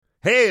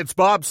Hey, it's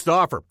Bob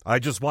Stauffer. I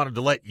just wanted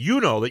to let you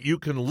know that you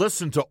can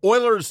listen to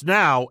Oilers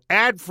Now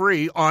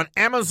ad-free on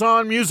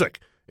Amazon Music,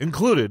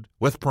 included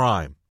with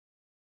Prime.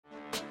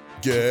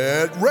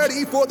 Get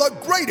ready for the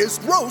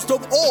greatest roast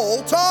of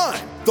all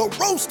time, the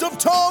Roast of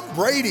Tom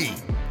Brady,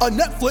 a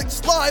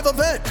Netflix live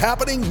event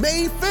happening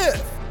May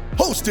 5th.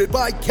 Hosted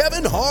by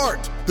Kevin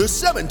Hart, the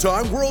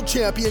 7-time world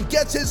champion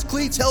gets his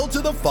cleats held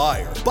to the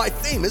fire by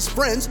famous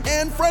friends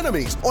and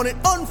frenemies on an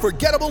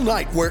unforgettable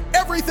night where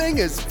everything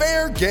is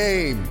fair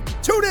game.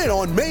 Tune in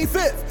on May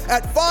 5th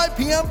at 5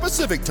 p.m.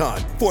 Pacific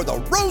time for the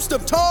Roast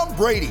of Tom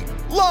Brady,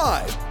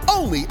 live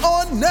only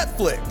on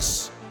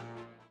Netflix.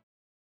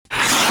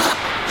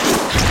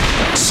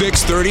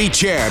 6:30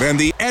 Chad and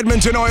the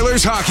Edmonton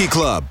Oilers Hockey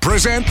Club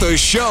present the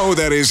show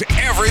that is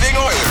everything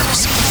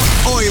Oilers.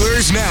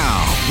 Oilers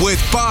Now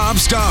with Bob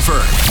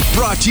Stauffer.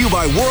 Brought to you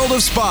by World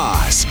of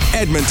Spas,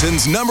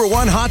 Edmonton's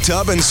 #1 hot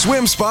tub and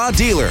swim spa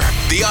dealer.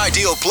 The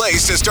ideal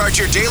place to start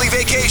your daily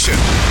vacation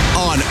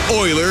on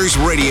Oilers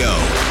Radio.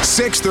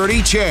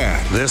 6:30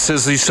 Chad. This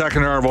is the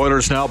second hour of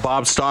Oilers Now.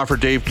 Bob Stauffer,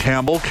 Dave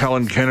Campbell,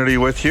 Kellen Kennedy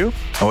with you.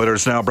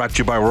 Oilers Now brought to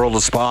you by World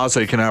of Spas.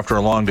 Aching after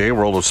a long day,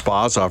 World of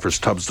Spas offers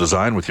tubs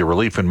designed with your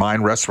relief in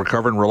mind. Rest,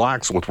 recover, and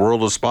relax with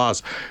World of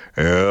Spas.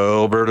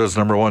 Alberta's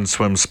 #1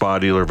 swim spa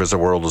dealer. Visit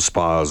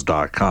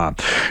worldofspas.com.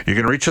 You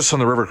can reach us on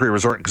the River Cree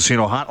Resort and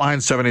Casino hotline,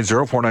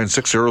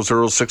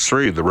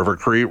 780-496-0063. The River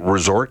Cree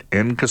Resort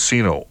and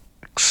Casino.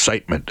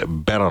 Excitement.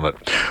 Bet on it.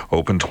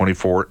 Open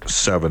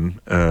 24/7.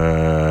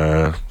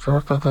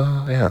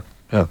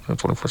 Yeah,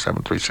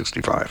 24/7,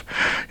 365.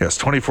 Yes,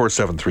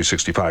 24/7,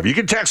 365. You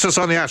can text us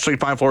on the Ashley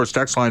Fine Floors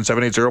text line,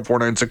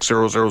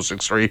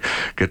 780-496-0063.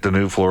 Get the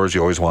new floors you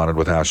always wanted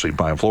with Ashley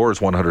Fine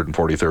Floors,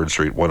 143rd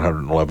Street,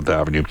 111th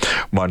Avenue,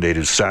 Monday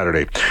to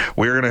Saturday.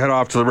 We're going to head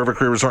off to the River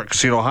Cree Resort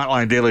Casino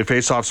Hotline Daily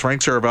Faceoffs.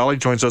 Frank Seravalli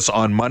joins us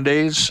on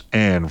Mondays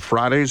and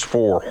Fridays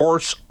for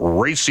Horse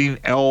Racing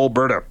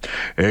Alberta.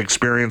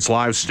 Experience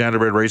live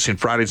standardbred racing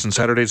Fridays and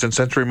Saturdays in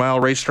Century Mile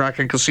Racetrack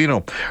and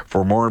Casino.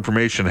 For more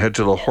information, head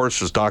to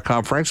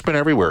thehorses.com. Frank's been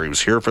everywhere. He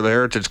was here for the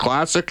Heritage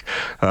Classic.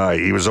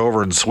 He was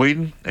over in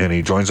Sweden, and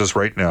he joins us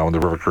right now on the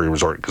River Cree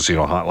Resort and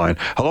Casino Hotline.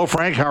 Hello,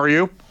 Frank. How are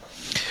you?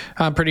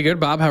 I'm pretty good,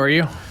 Bob. How are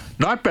you?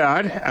 Not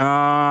bad.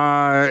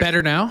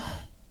 Better now?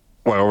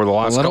 Well, over the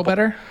last a little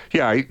better?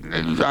 Yeah,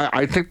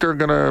 I think they're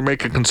going to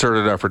make a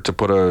concerted effort to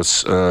put a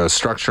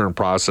structure and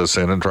process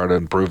in and try to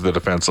improve the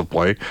defensive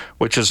play,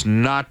 which is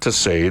not to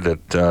say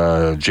that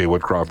Jay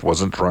Woodcroft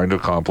wasn't trying to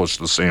accomplish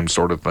the same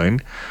sort of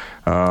thing.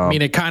 I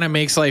mean, it kind of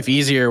makes life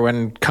easier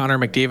when Connor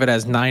McDavid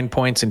has 9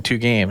 points in 2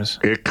 games.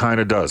 It kind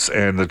of does.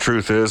 And the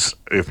truth is,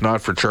 if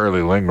not for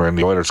Charlie Lindgren,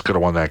 the Oilers could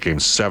have won that game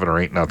 7 or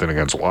 8-0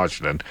 against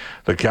Washington.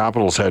 The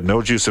Capitals had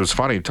no juice. It was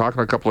funny, talking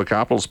to a couple of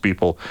Capitals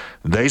people,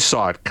 they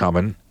saw it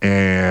coming,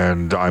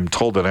 and I'm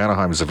told that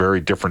Anaheim is a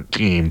very different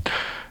team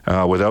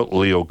without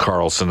Leo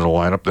Carlsson in the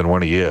lineup than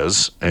when he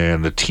is,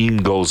 and the team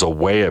goes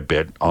away a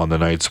bit on the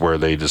nights where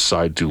they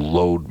decide to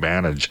load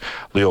manage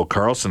Leo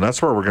Carlsson. That's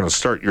where we're going to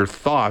start. Your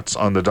thoughts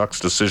on the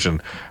Ducks'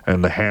 decision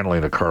and the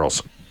handling of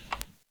Carlsson?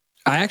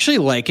 I actually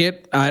like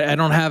it. I'm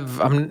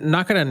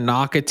not going to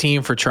knock a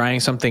team for trying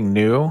something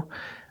new.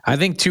 I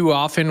think too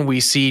often we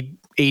see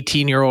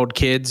 18-year-old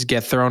kids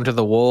get thrown to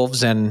the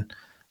wolves, and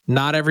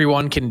not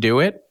everyone can do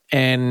it.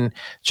 And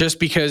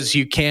just because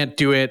you can't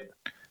do it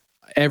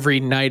every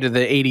night of the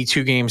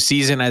 82-game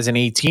season as an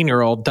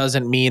 18-year-old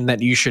doesn't mean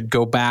that you should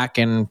go back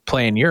and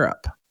play in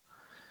Europe.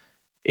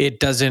 It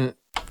doesn't,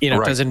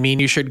 doesn't mean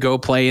you should go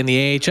play in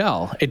the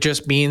AHL. It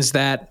just means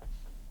that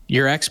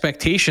your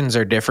expectations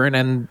are different,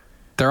 and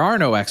there are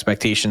no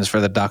expectations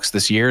for the Ducks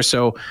this year.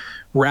 So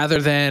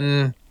rather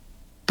than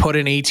put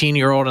an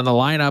 18-year-old in the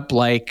lineup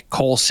like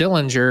Cole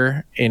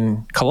Sillinger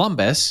in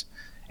Columbus,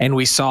 and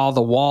we saw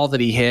the wall that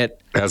he hit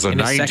as a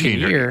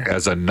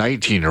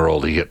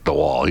 19-year-old, he hit the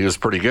wall. He was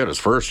pretty good his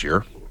first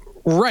year.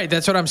 Right.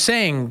 That's what I'm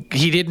saying.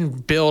 He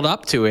didn't build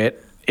up to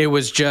it. It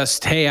was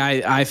just, hey,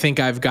 I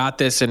think I've got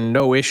this and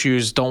no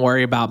issues. Don't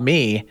worry about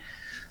me.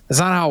 That's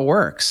not how it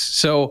works.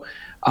 So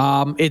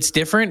it's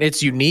different.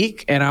 It's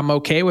unique, and I'm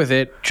okay with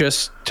it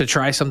just to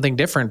try something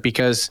different,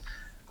 because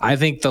I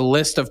think the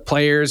list of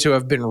players who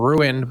have been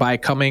ruined by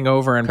coming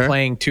over and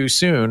playing too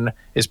soon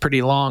is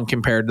pretty long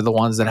compared to the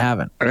ones that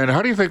haven't. And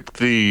how do you think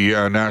the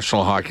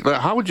National Hockey,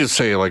 how would you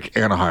say, like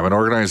Anaheim, an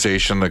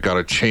organization that got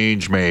a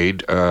change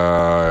made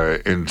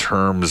in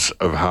terms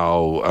of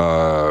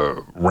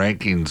how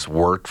rankings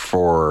worked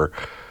for,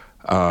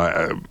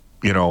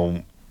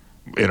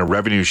 in a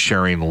revenue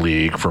sharing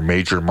league for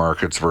major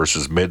markets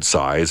versus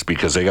mid-size,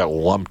 because they got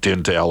lumped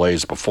into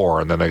LA's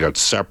before and then they got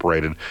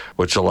separated,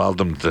 which allowed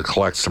them to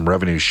collect some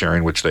revenue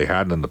sharing, which they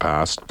hadn't in the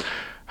past.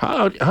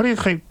 How do you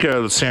think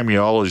the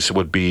Samuelis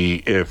would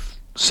be if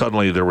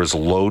suddenly there was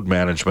load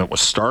management with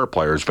star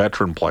players,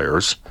 veteran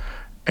players,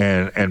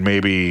 and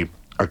maybe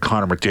a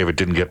Connor McDavid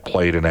didn't get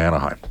played in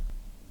Anaheim?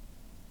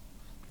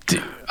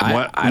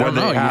 I don't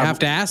know. You have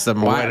to ask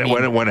them. Why?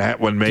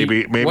 When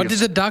maybe what did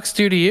the Ducks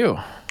do to you?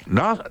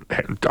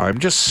 I'm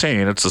just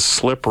saying it's a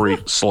slippery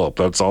slope.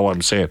 That's all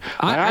I'm saying.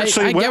 I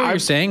get what you're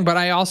saying, but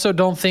I also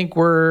don't think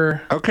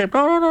we're okay.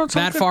 No, it's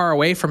that far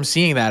away from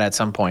seeing that at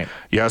some point.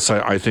 Yes,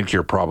 I think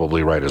you're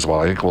probably right as well.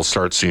 I think we'll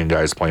start seeing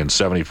guys playing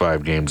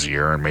 75 games a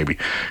year and maybe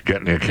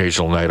getting the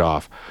occasional night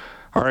off.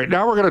 All right,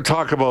 now we're going to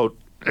talk about,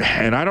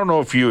 and I don't know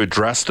if you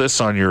address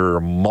this on your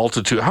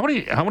multitude. How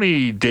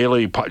many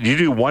daily? Do you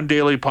do one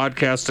daily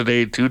podcast a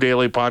day, 2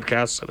 daily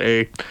podcasts a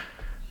day?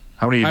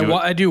 How many do you do?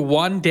 I do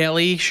one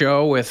daily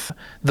show with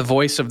the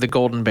voice of the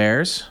Golden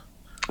Bears.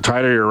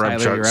 Tyler, your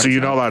rep shot. So you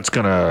know that's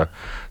gonna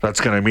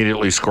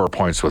immediately score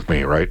points with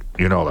me, right?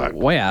 You know that.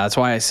 Well, yeah, that's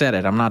why I said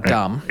it. I'm not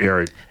dumb. Yeah,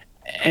 right.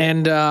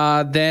 And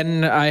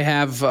then I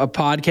have a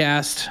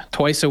podcast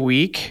twice a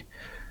week,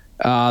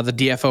 the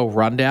DFO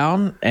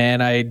Rundown,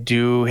 and I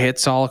do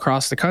hits all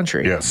across the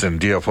country. Yes, and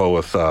DFO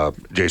with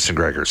Jason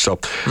Greger. So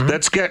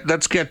let's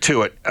get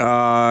to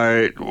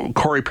it.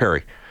 Corey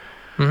Perry.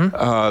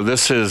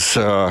 This is,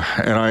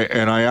 and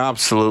I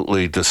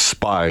absolutely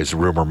despise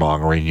rumor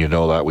mongering. You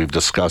know that. We've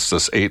discussed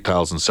this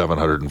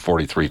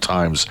 8,743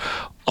 times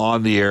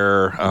on the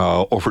air,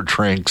 over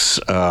drinks,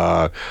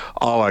 I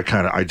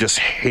just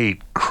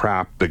hate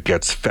crap that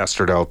gets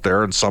festered out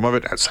there. And some of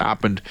it has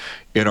happened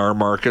in our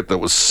market that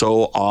was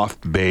so off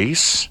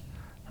base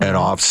and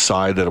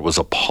offside that it was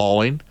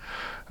appalling.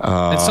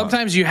 And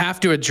sometimes you have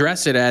to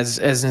address it as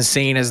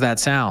insane as that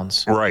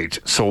sounds. Right.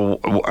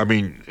 So, I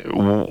mean...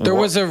 there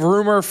was a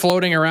rumor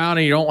floating around,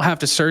 and you don't have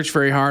to search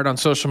very hard on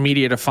social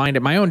media to find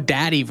it. My own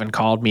dad even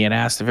called me and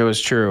asked if it was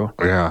true.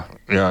 Yeah.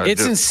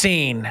 It's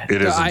insane.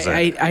 It is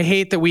insane. I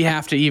hate that we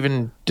have to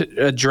even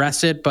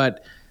address it,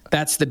 but...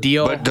 that's the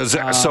deal. But does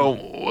that,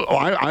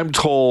 I'm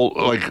told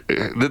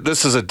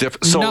this is a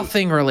different.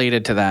 Nothing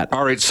related to that.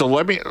 All right, so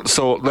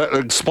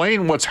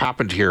explain what's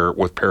happened here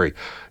with Perry.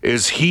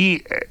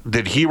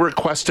 Did he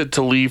requested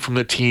to leave from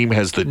the team?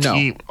 Has the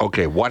team?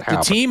 Okay, what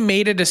happened? The team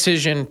made a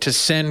decision to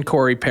send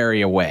Corey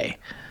Perry away.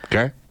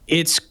 Okay,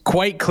 it's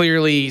quite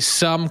clearly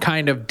some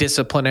kind of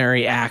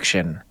disciplinary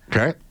action.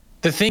 Okay.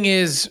 The thing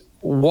is,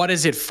 what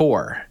is it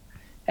for?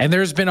 And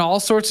there's been all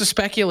sorts of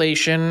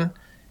speculation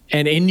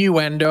and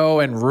innuendo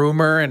and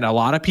rumor, and a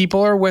lot of people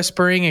are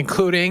whispering,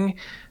 including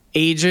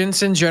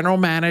agents and general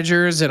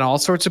managers and all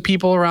sorts of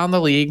people around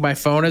the league. My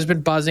phone has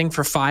been buzzing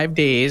for 5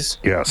 days.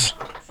 Yes.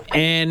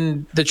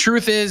 And the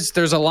truth is,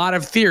 there's a lot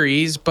of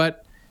theories,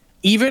 but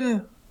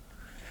even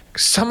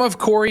some of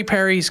Corey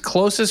Perry's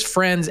closest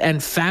friends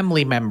and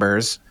family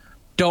members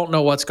don't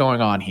know what's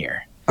going on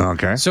here.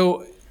 Okay.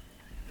 So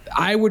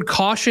I would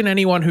caution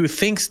anyone who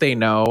thinks they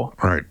know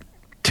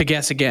to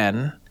guess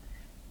again.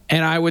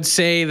 And I would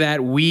say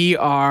that we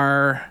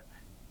are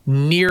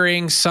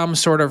nearing some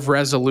sort of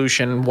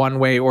resolution one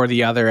way or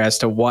the other as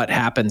to what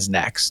happens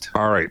next.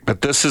 All right.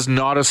 But this is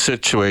not a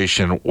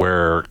situation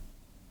where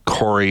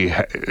Corey,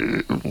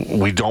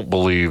 we don't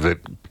believe that.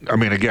 I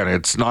mean, again,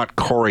 it's not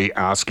Corey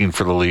asking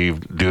for the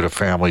leave due to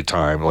family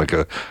time, like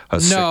a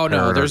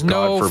no. There's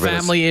no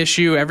family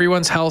issue.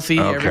 Everyone's healthy.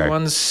 Okay.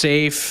 Everyone's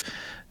safe.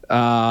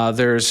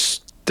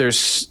 There's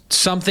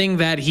something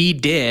that he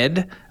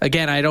did.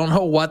 Again, I don't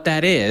know what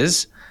that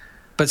is.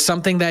 But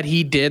something that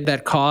he did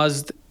that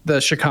caused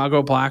the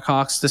Chicago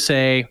Blackhawks to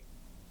say,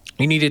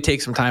 you need to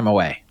take some time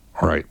away.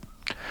 Right.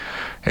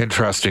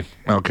 Interesting.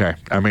 Okay.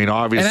 I mean,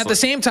 obviously. And at the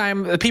same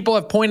time, people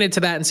have pointed to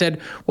that and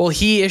said, well,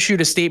 he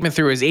issued a statement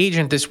through his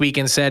agent this week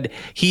and said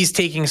he's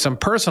taking some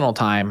personal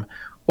time.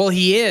 Well,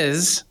 he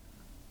is,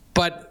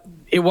 but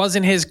it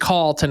wasn't his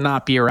call to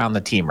not be around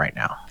the team right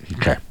now.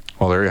 Okay.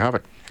 Well, there you have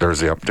it.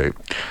 There's the update.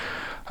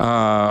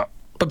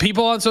 But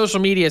people on social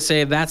media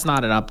say that's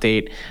not an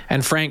update.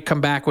 And Frank, come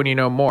back when you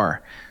know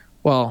more.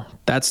 Well,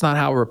 that's not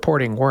how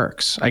reporting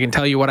works. I can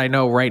tell you what I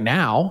know right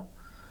now.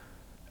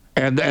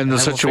 And the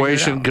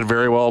situation could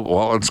very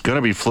well, it's going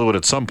to be fluid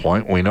at some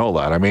point. We know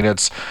that. I mean,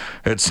 it's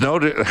no...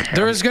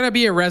 There is going to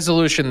be a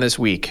resolution this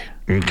week.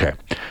 Okay.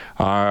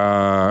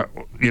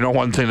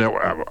 One thing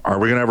are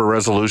we going to have a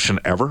resolution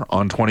ever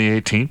on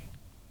 2018?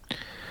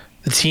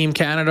 The Team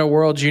Canada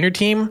World Junior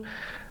Team?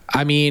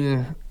 I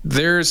mean,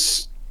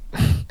 there's...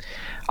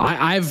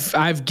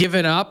 I've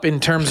given up in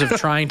terms of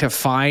trying to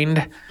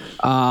find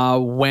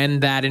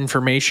when that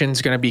information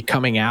is going to be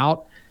coming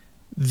out.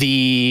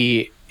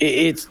 It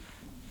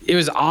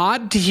was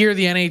odd to hear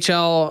the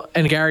NHL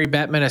and Gary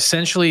Bettman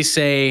essentially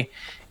say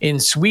in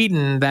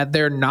Sweden that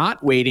they're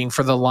not waiting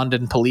for the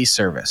London Police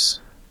Service.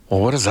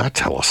 Well, what does that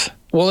tell us?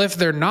 Well, if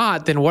they're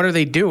not, then what are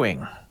they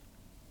doing?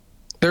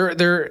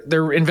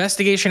 Their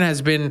investigation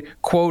has been,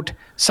 quote,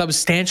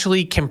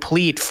 substantially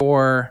complete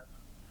for...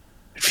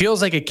 It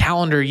feels like a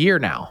calendar year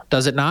now,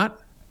 does it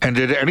not? And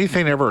did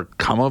anything ever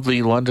come of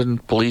the London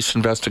police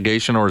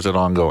investigation, or is it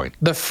ongoing?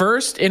 The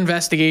first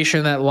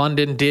investigation that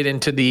London did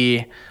into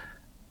the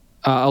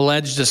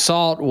alleged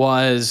assault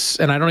was,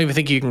 and I don't even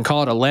think you can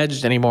call it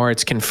alleged anymore,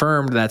 it's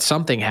confirmed that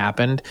something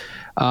happened,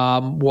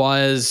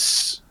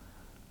 was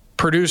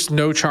produced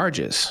no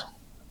charges.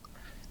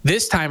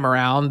 This time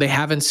around, they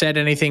haven't said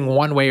anything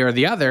one way or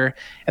the other,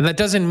 and that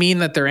doesn't mean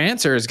that their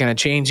answer is going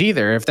to change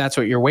either, if that's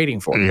what you're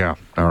waiting for. Yeah.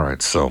 All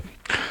right. So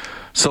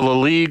So the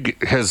league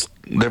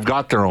they've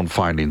got their own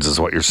findings, is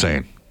what you're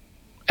saying.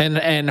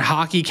 And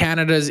Hockey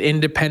Canada's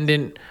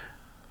independent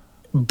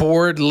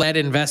board-led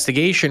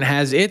investigation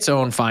has its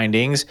own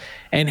findings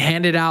and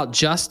handed out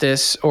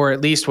justice, or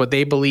at least what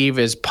they believe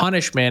is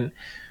punishment,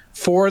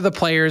 for the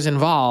players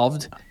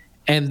involved.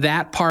 And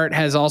that part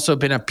has also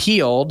been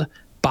appealed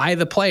by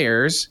the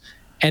players,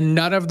 and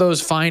none of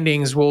those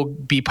findings will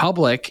be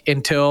public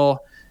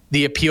until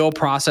the appeal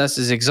process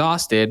is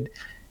exhausted.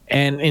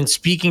 And in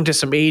speaking to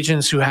some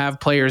agents who have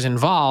players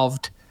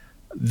involved,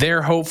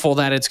 they're hopeful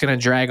that it's going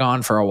to drag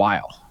on for a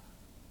while.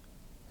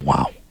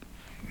 Wow.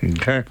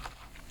 Okay.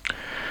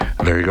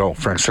 There you go.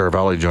 Frank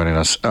Seravalli joining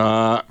us.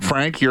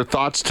 Frank, your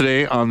thoughts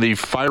today on the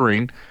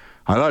firing?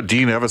 I thought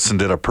Dean Evason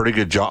did a pretty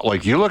good job.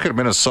 Like, you look at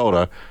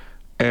Minnesota,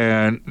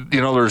 and,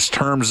 there's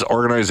terms,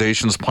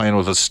 organizations playing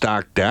with a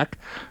stacked deck.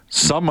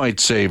 Some might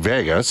say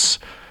Vegas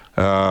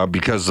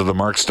because of the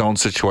Mark Stone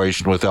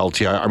situation with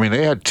LTI. I mean,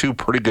 they had two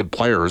pretty good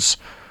players,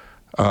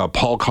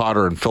 Paul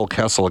Cotter and Phil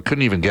Kessel, that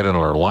couldn't even get into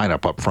their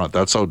lineup up front.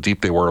 That's how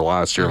deep they were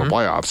last year in the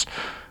playoffs.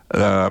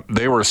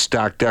 They were a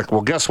stacked deck.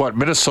 Well, guess what?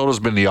 Minnesota's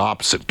been the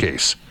opposite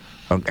case.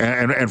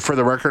 And for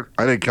the record,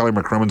 I think Kelly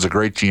McCrimmon's a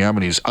great GM,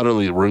 and he's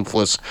utterly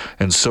ruthless,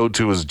 and so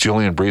too is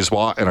Julien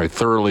Brisebois, and I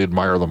thoroughly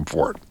admire them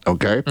for it.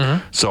 Okay,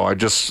 so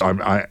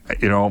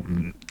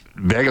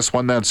Vegas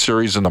won that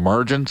series in the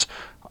margins.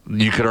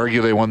 You could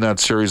argue they won that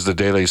series the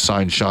day they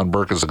signed Sean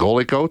Burke as a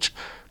goalie coach,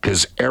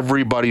 because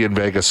everybody in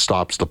Vegas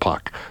stops the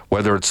puck,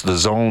 whether it's the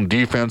zone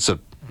defense that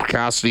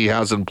Cassidy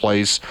has in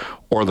place,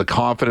 or the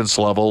confidence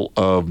level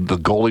of the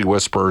goalie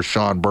whisperer,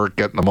 Sean Burke,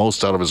 getting the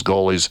most out of his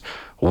goalies.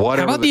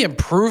 Whatever. How about the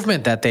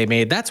improvement that they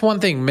made? That's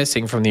one thing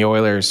missing from the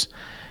Oilers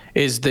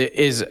is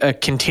a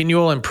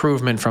continual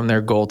improvement from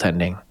their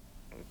goaltending.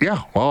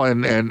 Yeah, well,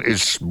 and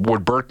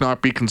would Burke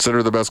not be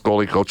considered the best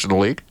goalie coach in the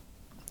league?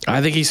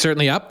 I think he's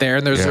certainly up there,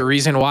 and there's a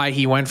reason why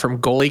he went from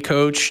goalie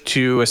coach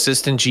to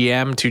assistant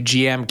GM to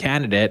GM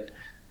candidate,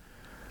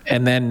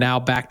 and then now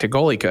back to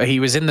goalie coach. He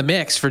was in the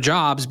mix for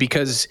jobs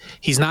because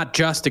he's not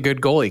just a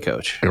good goalie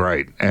coach.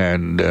 Right.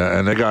 And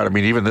they got,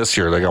 even this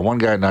year, they got one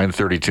guy at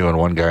 932 and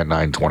one guy at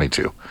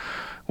 922.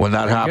 When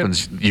that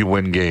happens, you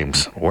win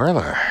games. Where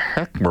the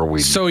heck were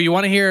we? So you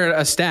want to hear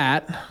a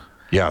stat?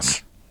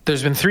 Yes.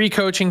 There's been 3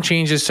 coaching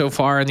changes so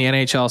far in the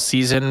NHL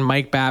season.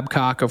 Mike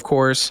Babcock, of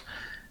course,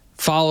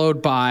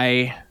 followed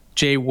by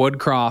Jay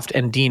Woodcroft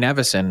and Dean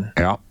Evason.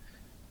 Yeah.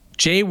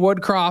 Jay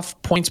Woodcroft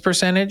points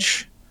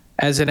percentage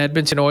as an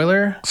Edmonton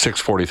Oiler,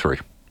 643.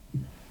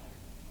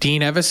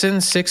 Dean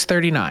Evason,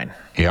 639.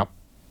 Yep.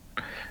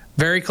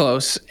 Very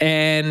close.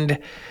 And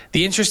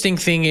the interesting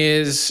thing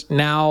is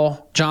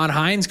now John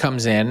Hines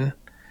comes in,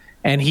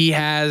 and he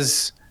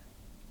has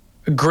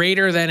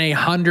greater than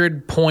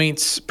 100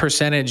 points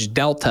percentage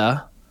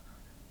delta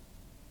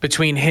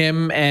between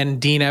him and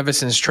Dean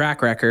Evason's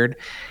track record.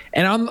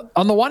 And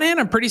on the one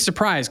hand, I'm pretty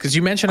surprised because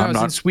you mentioned I was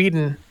in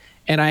Sweden.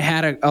 And I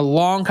had a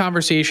long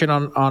conversation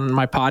on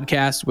my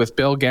podcast with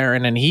Bill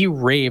Guerin, and he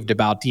raved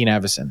about Dean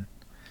Evason.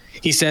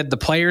 He said the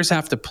players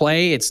have to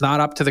play. It's not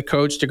up to the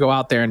coach to go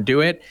out there and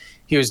do it.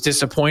 He was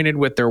disappointed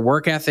with their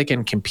work ethic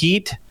and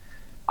compete.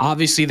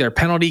 Obviously, their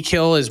penalty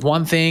kill is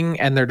one thing,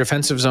 and their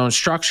defensive zone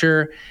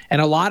structure,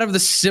 and a lot of the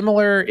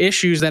similar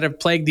issues that have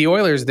plagued the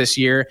Oilers this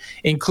year,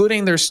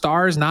 including their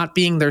stars not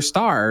being their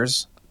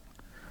stars,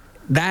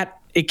 that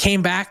it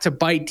came back to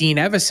bite Dean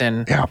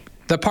Evason. Yeah.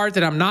 The part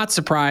that I'm not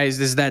surprised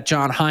is that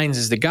John Hines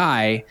is the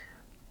guy.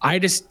 I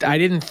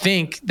didn't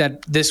think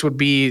that this would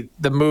be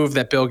the move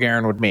that Bill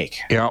Guerin would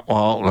make. Yeah,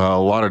 well, a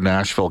lot of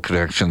Nashville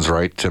connections,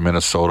 right, to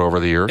Minnesota over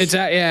the years.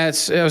 I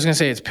was going to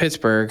say it's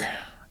Pittsburgh.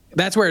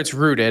 That's where it's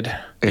rooted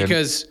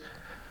because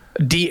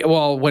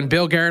when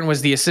Bill Guerin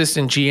was the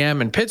assistant GM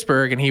in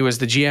Pittsburgh and he was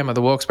the GM of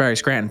the Wilkes-Barre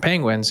Scranton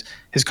Penguins,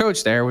 his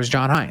coach there was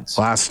John Hines.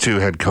 Last 2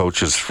 head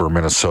coaches for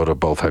Minnesota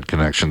both had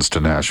connections to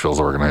Nashville's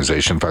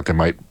organization. In fact,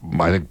 I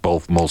think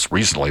both most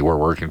recently were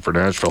working for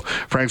Nashville.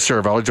 Frank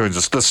Seravalli joins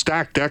us. The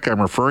stacked deck I'm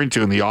referring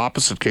to in the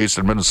opposite case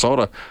in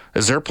Minnesota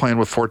is they're playing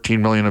with $14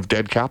 million of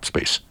dead cap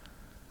space.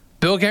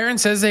 Bill Guerin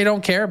says they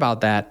don't care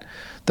about that.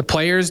 The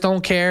players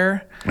don't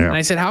care. Yeah. And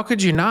I said, how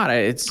could you not?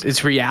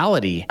 It's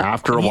reality.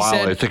 After a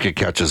while, I think it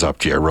catches up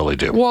to you. I really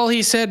do. Well,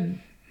 he said,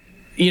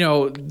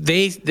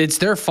 it's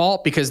their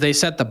fault because they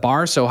set the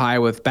bar so high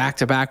with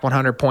back-to-back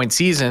 100-point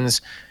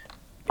seasons.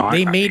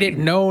 They made it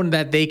known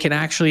that they can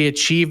actually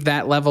achieve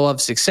that level of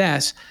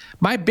success.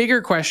 My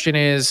bigger question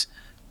is,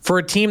 for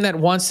a team that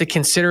wants to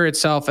consider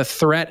itself a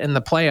threat in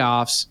the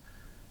playoffs,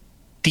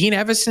 Dean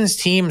Evason's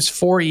teams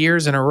 4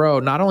 years in a row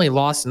not only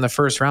lost in the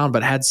first round,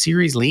 but had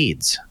series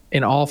leads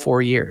in all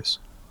 4 years.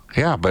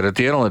 Yeah, but at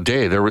the end of the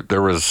day,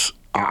 there was.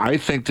 I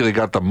think that they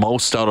got the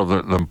most out of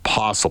them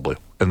possibly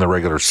in the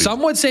regular season.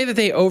 Some would say that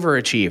they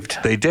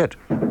overachieved. They did.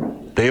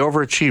 They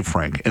overachieved,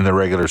 Frank, in the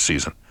regular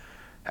season,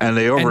 and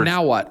they over. And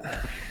now what?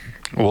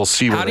 We'll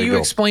see. How do you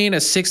explain a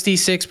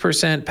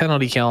 66%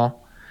 penalty kill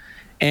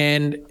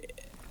and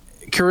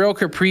Kirill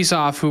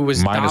Kaprizov, who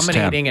was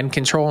dominating and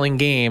controlling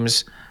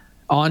games,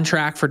 on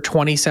track for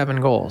 27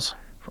 goals?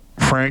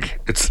 Frank,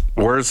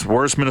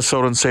 where's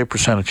Minnesota in save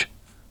percentage?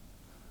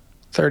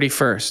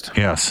 31st.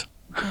 Yes.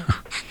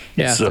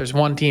 Yeah, So- there's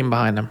one team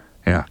behind them.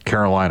 Yeah,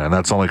 Carolina, and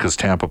that's only because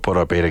Tampa put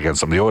up 8 against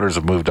them. The Oilers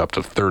have moved up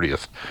to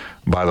 30th,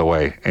 by the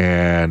way,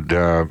 and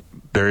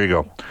there you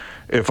go.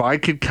 If I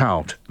could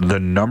count the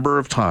number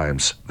of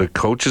times the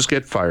coaches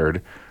get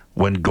fired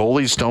when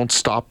goalies don't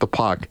stop the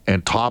puck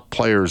and top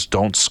players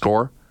don't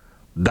score,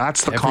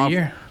 that's the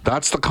year.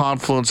 That's the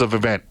confluence of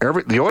event.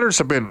 The Oilers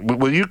have been.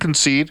 Will you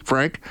concede,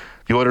 Frank?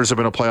 The Oilers have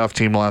been a playoff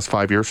team the last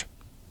 5 years.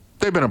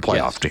 They've been a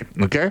playoff team,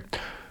 okay,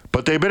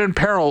 but they've been in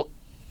peril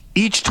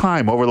each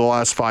time over the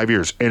last 5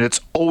 years, and it's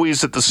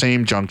always at the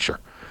same juncture.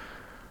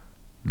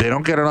 They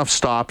don't get enough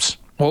stops.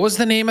 What was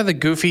the name of the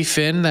goofy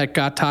Finn that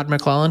got Todd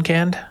McClellan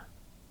canned?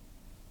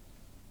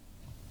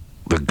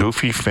 The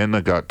goofy Finn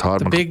that got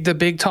Todd The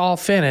big tall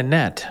Finn in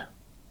net.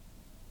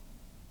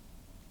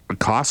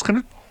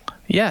 Koskinen?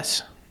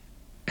 Yes.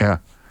 Yeah.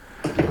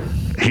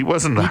 He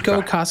wasn't that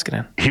Mikko bad.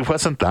 Koskinen. He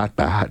wasn't that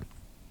bad.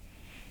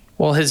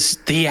 Well,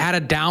 he had a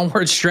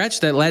downward stretch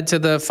that led to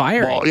the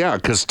firing. Well, yeah,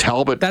 because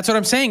Talbot. That's what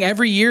I'm saying.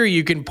 Every year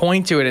you can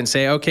point to it and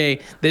say, okay,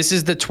 this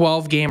is the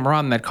 12-game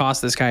run that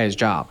cost this guy his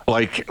job.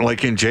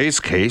 Like in Jay's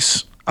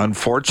case,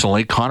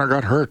 unfortunately, Connor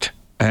got hurt.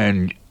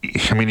 And,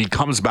 I mean, he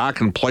comes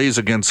back and plays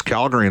against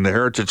Calgary in the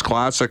Heritage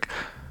Classic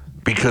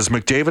because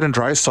McDavid and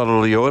Draisaitl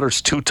are the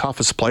Oilers' two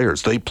toughest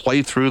players. They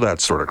play through that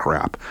sort of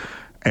crap.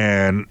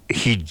 And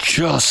he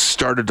just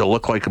started to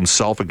look like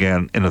himself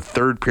again in the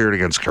third period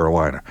against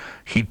Carolina.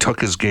 He took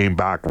his game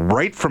back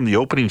right from the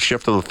opening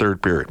shift of the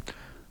third period.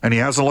 And he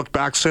hasn't looked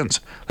back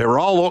since.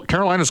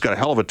 Carolina's got a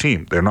hell of a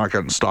team. They're not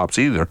getting stops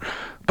either,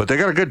 but they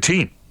got a good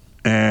team.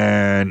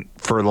 And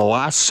for the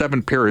last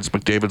 7 periods,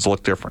 McDavid's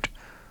looked different.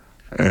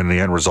 And the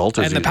end result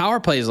is... And the power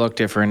plays look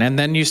different. And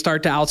then you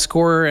start to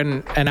outscore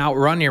and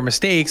outrun your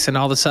mistakes, and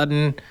all of a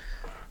sudden...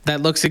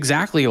 That looks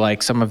exactly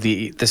like some of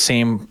the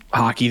same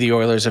hockey the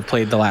Oilers have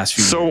played the last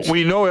few years. So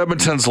we know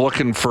Edmonton's still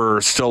looking for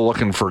a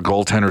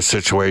goaltender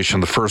situation.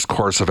 The first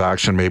course of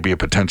action may be a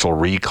potential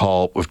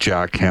recall with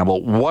Jack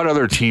Campbell. What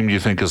other team do you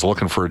think is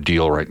looking for a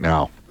deal right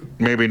now?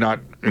 Maybe not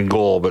in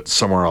goal, but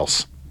somewhere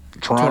else.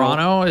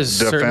 Toronto is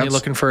defense? certainly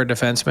looking for a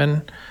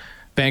defenseman.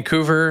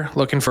 Vancouver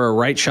looking for a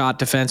right shot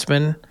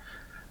defenseman.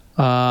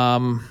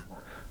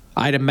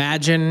 I'd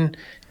imagine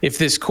if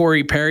this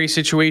Corey Perry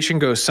situation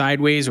goes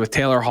sideways with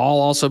Taylor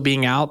Hall also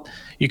being out,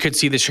 you could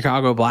see the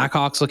Chicago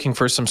Blackhawks looking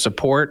for some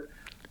support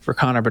for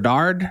Connor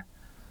Bedard.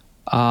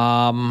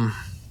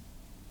 I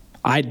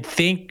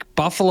think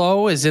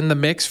Buffalo is in the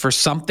mix for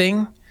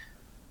something.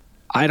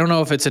 I don't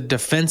know if it's a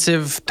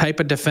defensive type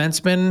of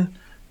defenseman.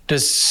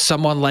 Does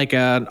someone like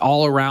an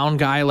all-around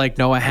guy like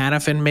Noah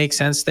Hannafin make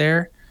sense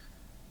there?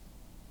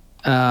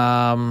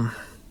 I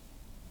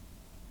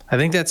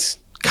think that's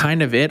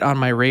kind of it on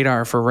my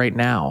radar for right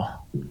now.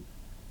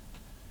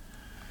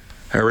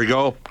 There we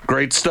go.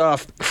 Great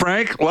stuff.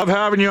 Frank, love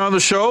having you on the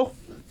show.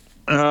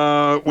 We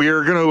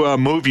are going to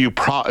move you.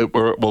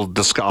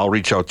 I'll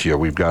reach out to you.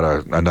 We've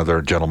got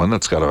another gentleman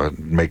that's got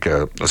to make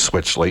a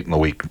switch late in the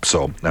week.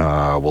 So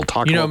we'll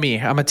talk. You know me.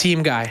 I'm a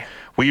team guy.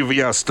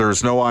 Yes,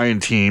 there's no I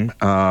in team,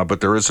 but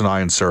there is an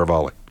I in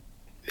Seravalli.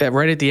 Yeah,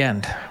 right at the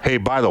end. Hey,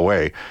 by the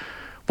way,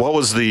 what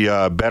was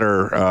the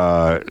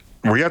better...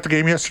 were you at the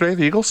game yesterday,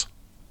 the Eagles?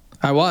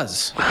 I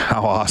was.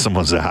 How awesome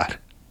was that?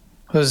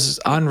 It was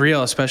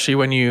unreal, especially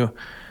when you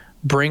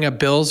bring a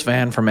Bills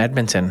fan from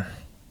Edmonton.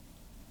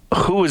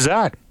 Who was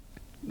that?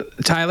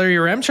 Tyler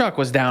Yaremchuk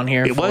was down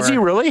here. Was he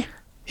really?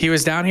 He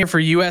was down here for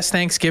U.S.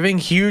 Thanksgiving.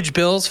 Huge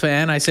Bills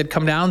fan. I said,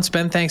 come down,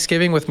 spend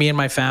Thanksgiving with me and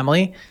my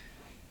family.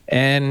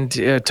 And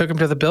took him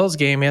to the Bills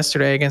game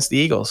yesterday against the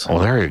Eagles. Well,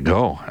 there you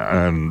go.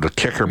 And the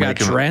kicker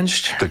making a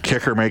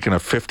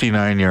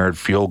 59-yard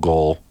field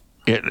goal.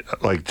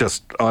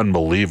 Just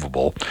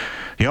unbelievable.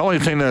 The only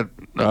thing that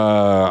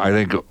I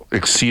think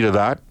exceeded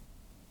that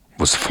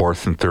was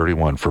 4th and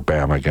 31 for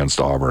Bama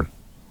against Auburn.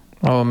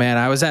 Oh, man.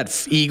 I was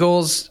at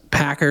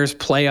Eagles-Packers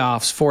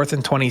playoffs, 4th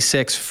and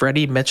 26,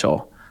 Freddie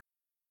Mitchell.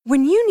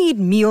 When you need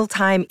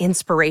mealtime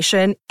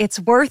inspiration,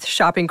 it's worth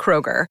shopping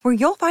Kroger, where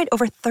you'll find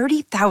over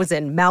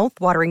 30,000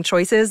 mouth-watering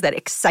choices that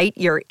excite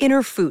your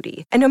inner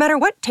foodie. And no matter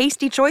what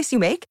tasty choice you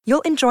make,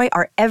 you'll enjoy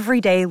our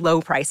everyday low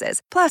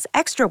prices, plus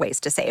extra ways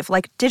to save,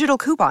 like digital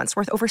coupons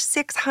worth over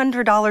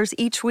 $600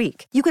 each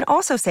week. You can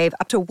also save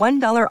up to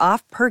 $1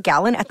 off per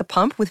gallon at the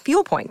pump with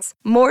fuel points.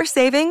 More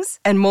savings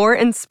and more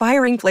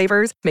inspiring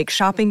flavors make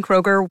shopping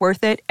Kroger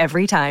worth it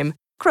every time.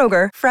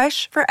 Kroger,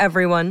 fresh for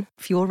everyone.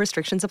 Fuel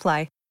restrictions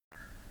apply.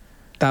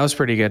 That was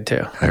pretty good,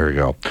 too. There we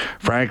go.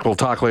 Frank, we'll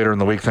talk later in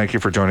the week. Thank you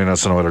for joining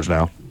us on Oilers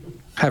Now.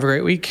 Have a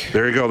great week.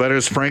 There you go. That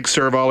is Frank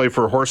Seravalli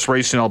for Horse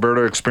Racing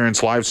Alberta.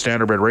 Experience live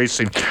standardbred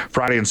racing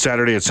Friday and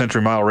Saturday at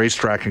Century Mile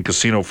Racetrack and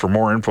Casino. For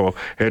more info,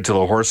 head to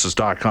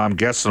thehorses.com.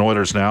 Guests and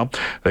Oilers Now.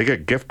 They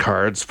get gift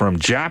cards from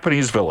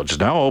Japanese Village.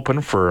 Now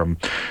open for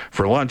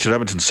lunch at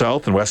Edmonton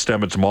South and West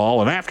Edmonton Mall.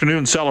 An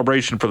afternoon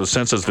celebration for the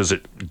census.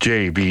 Visit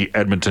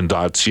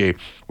jvedmonton.ca.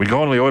 We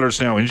go on the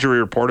Oilers Now injury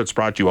report. It's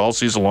brought to you all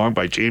season long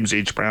by James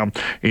H. Brown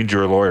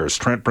Injury Lawyers.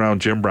 Trent Brown,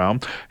 Jim Brown.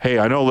 Hey,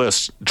 I know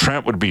this.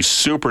 Trent would be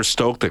super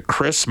stoked that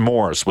Chris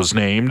Morris was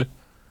named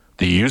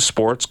the youth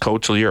sports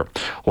coach of the year.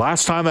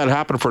 Last time that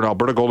happened for an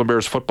Alberta Golden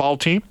Bears football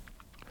team,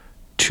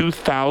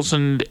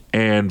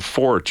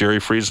 2004, Jerry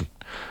Friesen.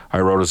 I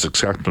wrote his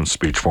acceptance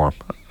speech for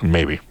him,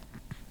 maybe.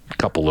 A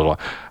couple little.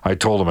 I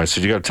told him, I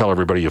said, you got to tell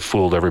everybody you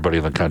fooled everybody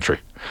in the country.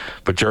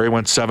 But Jerry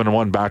went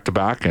 7-1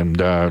 back-to-back, and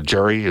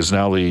Jerry is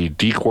now the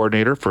D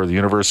coordinator for the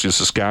University of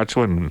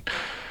Saskatchewan.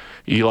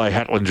 Eli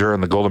Hetlinger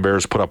and the Golden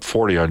Bears put up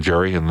 40 on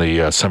Jerry in the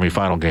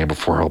semifinal game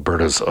before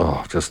Alberta's,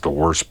 just the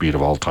worst beat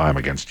of all time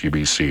against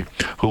UBC,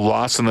 who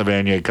lost in the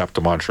Vanier Cup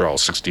to Montreal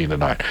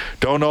 16-9.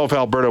 Don't know if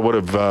Alberta would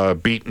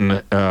have beaten,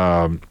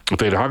 if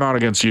they'd hung on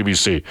against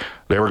UBC,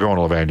 they were going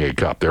to the Vanier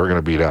Cup. They were going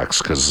to beat X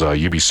because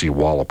UBC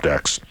walloped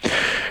X.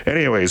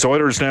 Anyways,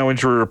 Oilers Now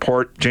injury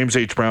report. James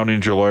H. Brown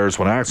Injury Lawyers.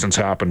 When accidents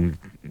happen,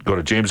 go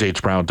to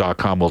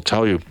jameshbrown.com. We'll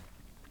tell you.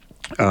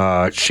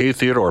 Shea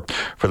Theodore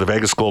for the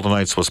Vegas Golden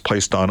Knights was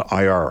placed on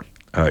IR.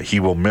 He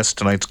will miss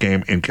tonight's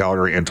game in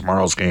Calgary and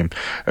tomorrow's game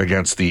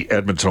against the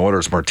Edmonton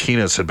Oilers.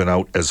 Martinez had been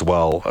out as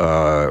well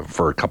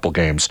for a couple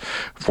games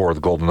for the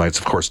Golden Knights.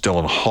 Of course,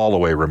 Dylan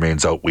Holloway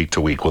remains out week to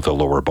week with a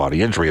lower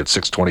body injury at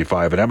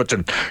 6:25 in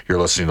Edmonton. You're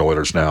listening to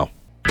Oilers Now.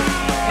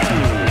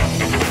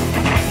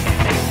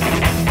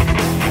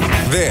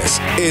 This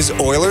is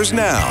Oilers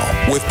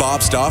Now with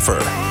Bob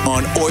Stauffer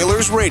on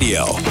Oilers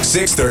Radio,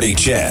 630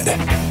 CHED.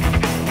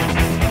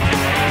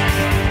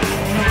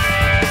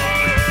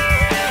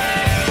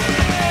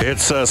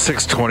 It's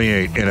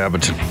 6:28 in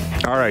Edmonton.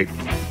 All right.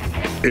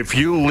 If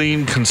you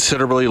lean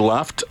considerably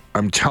left,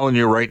 I'm telling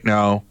you right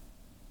now,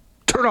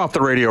 turn off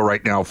the radio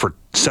right now for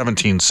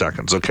 17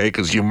 seconds, okay?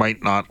 Because you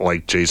might not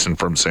like Jason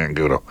from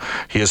Sangudo.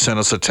 He has sent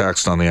us a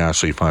text on the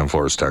Ashley Fine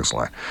Floors text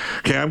line.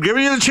 Okay, I'm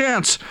giving you the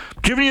chance.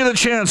 Giving you the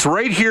chance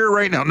right here,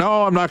 right now.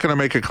 No, I'm not going to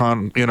make a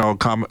comment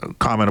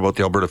about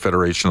the Alberta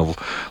Federation of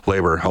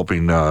Labor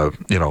helping,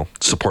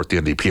 support the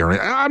NDP or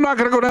anything. I'm not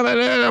going to go down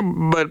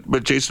that.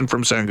 But Jason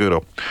from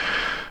Sangudo.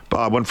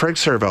 Bob, when Frank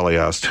Seravalli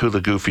asked who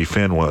the goofy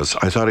Finn was,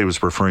 I thought he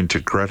was referring to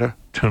Greta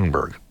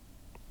Thunberg.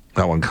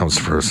 That one comes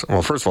first.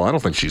 Well, first of all, I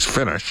don't think she's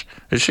Finnish.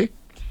 Is she?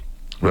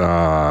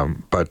 I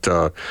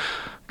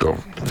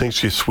think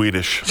she's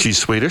Swedish. She's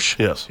Swedish?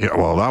 Yes. Yeah.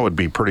 Well, that would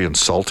be pretty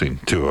insulting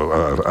to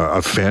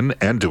a Finn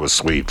and to a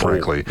Swede,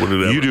 frankly.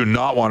 You do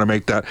not want to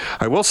make that.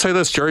 I will say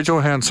this, Jerry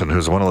Johansson,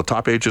 who's one of the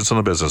top agents in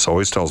the business,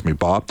 always tells me,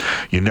 Bob,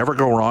 you never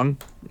go wrong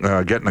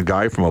getting a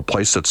guy from a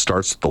place that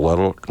starts with the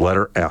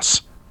letter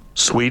S.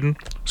 Sweden,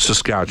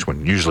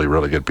 Saskatchewan, usually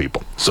really good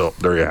people. So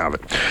there you have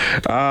it.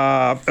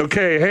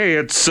 Okay, hey,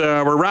 it's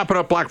we're wrapping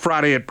up Black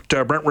Friday at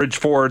Brent Ridge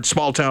Ford,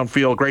 small town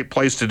feel, great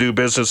place to do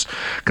business.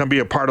 Come be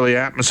a part of the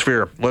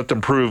atmosphere. Let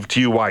them prove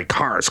to you why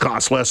cars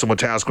cost less in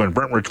Wetaskiwin.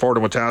 Brent Ridge Ford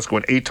in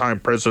Wetaskiwin,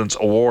 8-time President's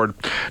Award,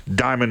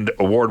 Diamond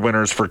Award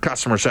winners for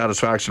customer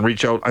satisfaction.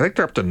 Reach out. I think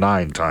they're up to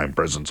 9-time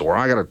President's Award.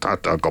 I got to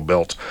talk to Uncle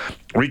Bilt.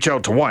 Reach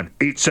out to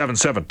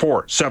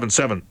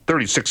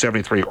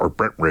 1-877-477-3673 or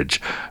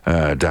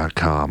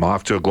BrentRidge.com.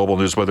 Off to a global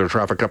news weather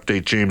traffic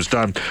update, James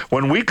Dunn.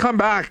 When we come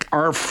back,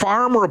 our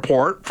farm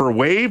report for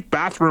Wave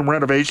bathroom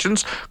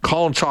renovations.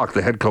 Colin Chalk,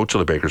 the head coach of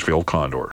the Bakersfield Condors.